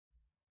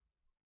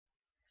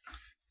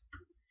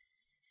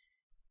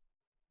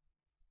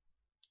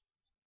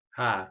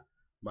Hi,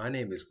 my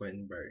name is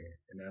Quentin Burton,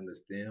 and I'm the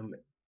STEM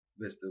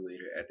Vista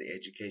leader at the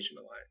Education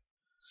Alliance.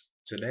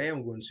 Today,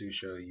 I'm going to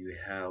show you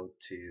how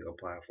to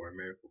apply for a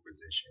AmeriCorps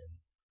position,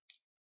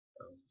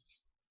 um,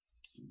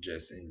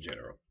 just in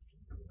general.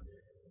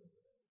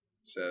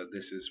 So,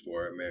 this is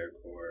for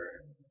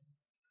AmeriCorps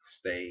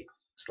state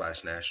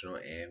slash national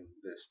and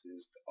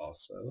Vistas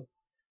also.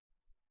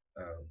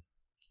 Um,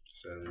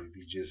 so, if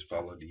you just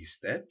follow these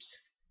steps,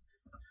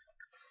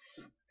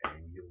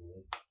 and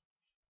you'll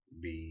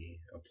be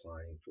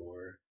applying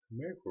for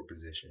AmeriCorps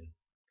position.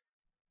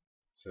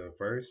 So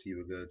first, you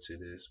will go to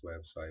this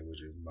website,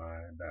 which is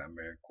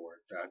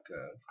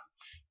my.americorps.gov.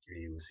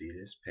 And you will see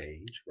this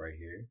page right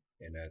here,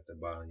 and at the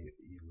bottom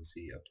you will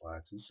see apply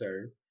to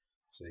serve.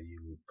 So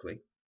you will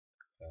click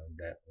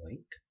that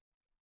link,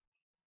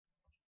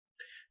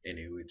 and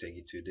it will take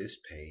you to this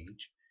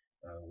page,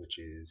 which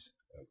is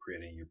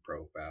creating your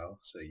profile.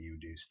 So you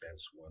do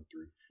steps 1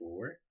 through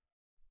 4,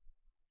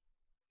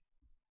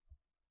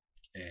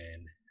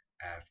 and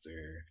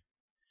after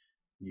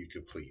you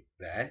complete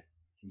that,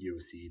 you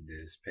will see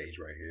this page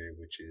right here,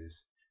 which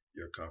is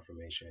your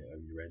confirmation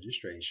of your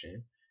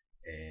registration,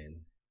 and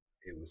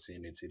it will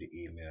send it to the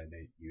email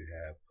that you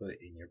have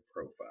put in your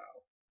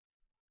profile.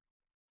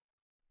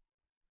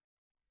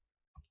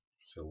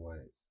 So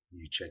once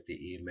you check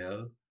the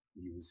email,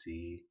 you will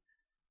see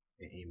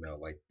an email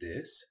like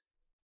this,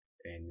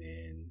 and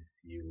then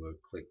you will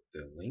click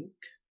the link,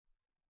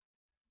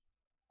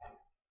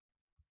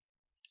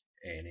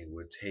 and it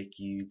will take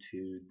you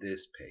to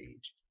this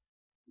page.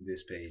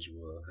 This page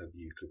will help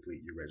you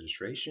complete your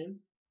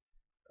registration.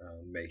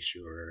 Make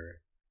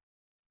sure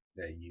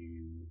that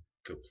you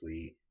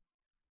complete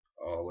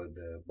all of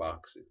the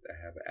boxes that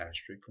have an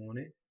asterisk on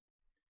it.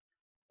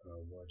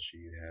 Once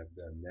you have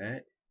done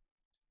that,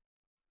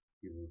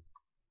 you will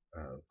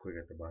click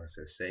at the bottom that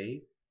says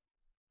save,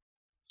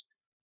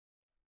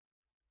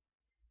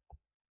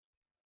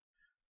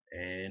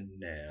 and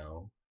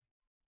now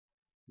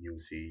you'll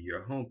see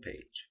your home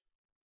page.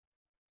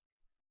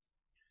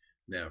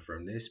 Now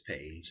from this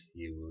page,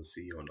 you will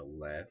see on the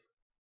left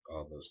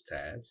all those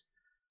tabs.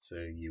 So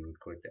you will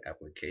click the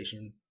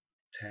application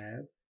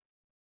tab,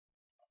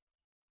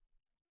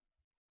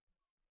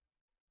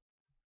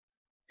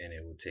 and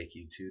it will take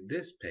you to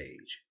this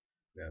page.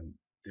 Now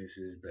this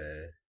is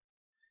the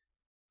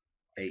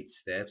 8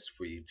 steps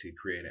for you to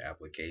create an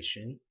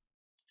application.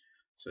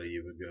 So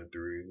you would go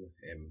through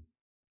and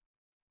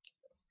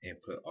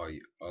input all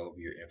of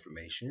your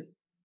information.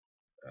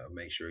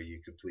 Make sure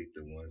you complete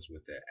the ones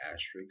with the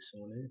asterisks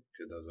on it,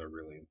 because those are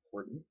really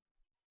important.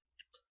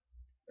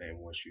 And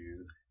once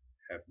you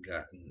have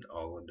gotten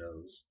all of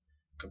those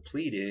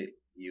completed,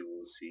 you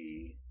will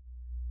see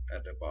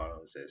at the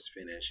bottom it says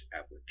finish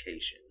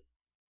application.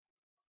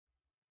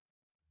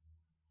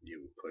 You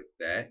will click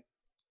that,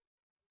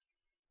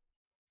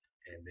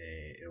 and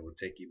then it will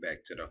take you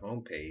back to the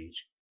home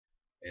page.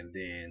 And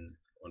then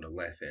on the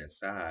left hand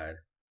side,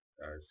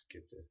 I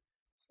skipped a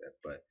step,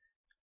 but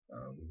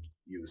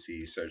you will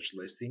see search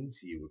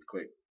listings. You will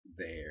click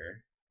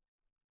there,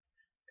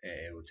 and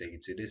it will take you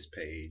to this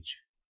page.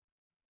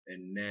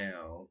 And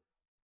now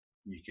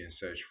you can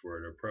search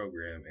for the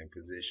program and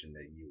position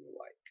that you would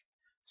like.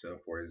 So,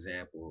 for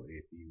example,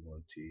 if you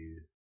want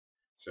to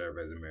serve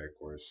as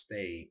AmeriCorps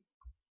State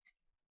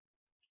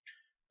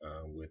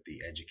with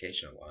the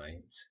Education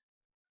Alliance,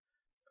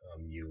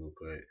 you will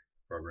put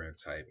program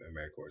type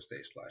AmeriCorps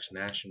State slash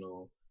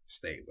National,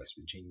 State West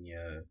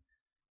Virginia,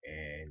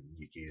 and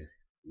you can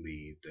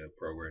leave the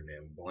program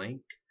name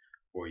blank,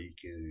 or you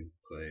can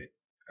put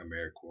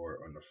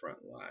AmeriCorps on the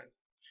front line.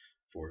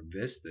 For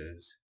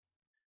Vistas,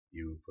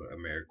 you put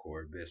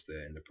AmeriCorps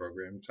Vista in the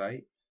program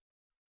type,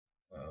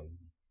 um,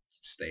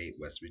 State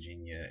West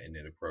Virginia, and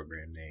then the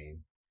program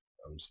name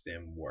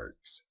STEM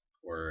Works,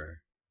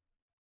 or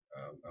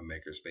a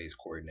makerspace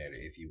coordinator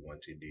if you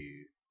want to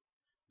do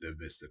the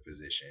Vista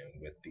position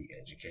with the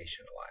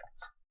Education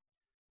Alliance.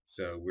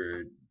 So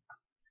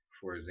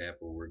for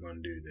example, we're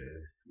going to do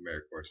the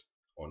AmeriCorps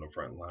on the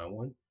front line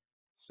one.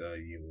 So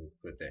you will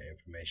put that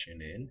information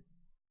in,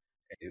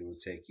 and it will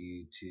take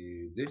you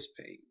to this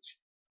page.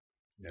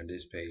 Now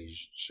this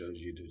page shows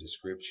you the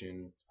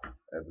description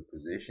of the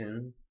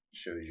position,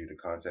 shows you the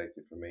contact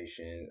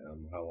information,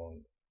 how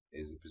long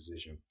is the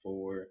position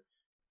for,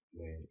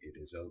 when it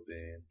is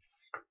open,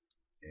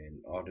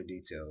 and all the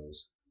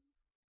details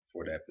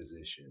for that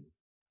position.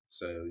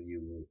 So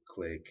you will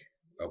click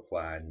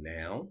apply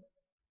now,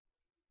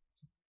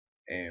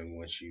 and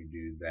once you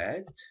do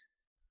that,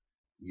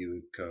 you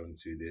would come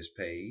to this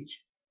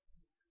page,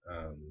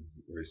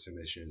 where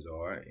submissions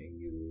are, and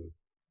you will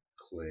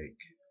click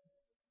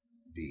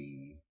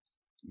the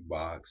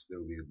box. There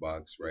will be a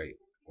box right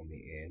on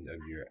the end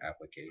of your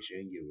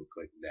application. You will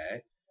click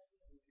that,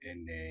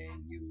 and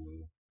then you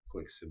will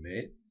click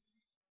submit,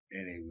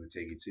 and it will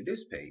take you to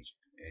this page.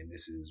 And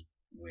this is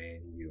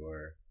when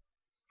your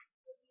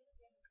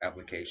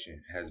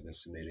application has been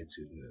submitted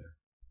to the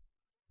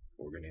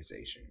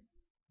organization.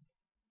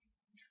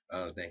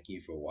 Thank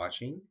you for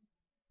watching,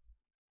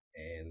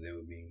 and there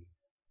will be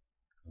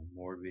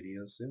more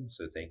videos soon.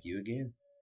 So thank you again.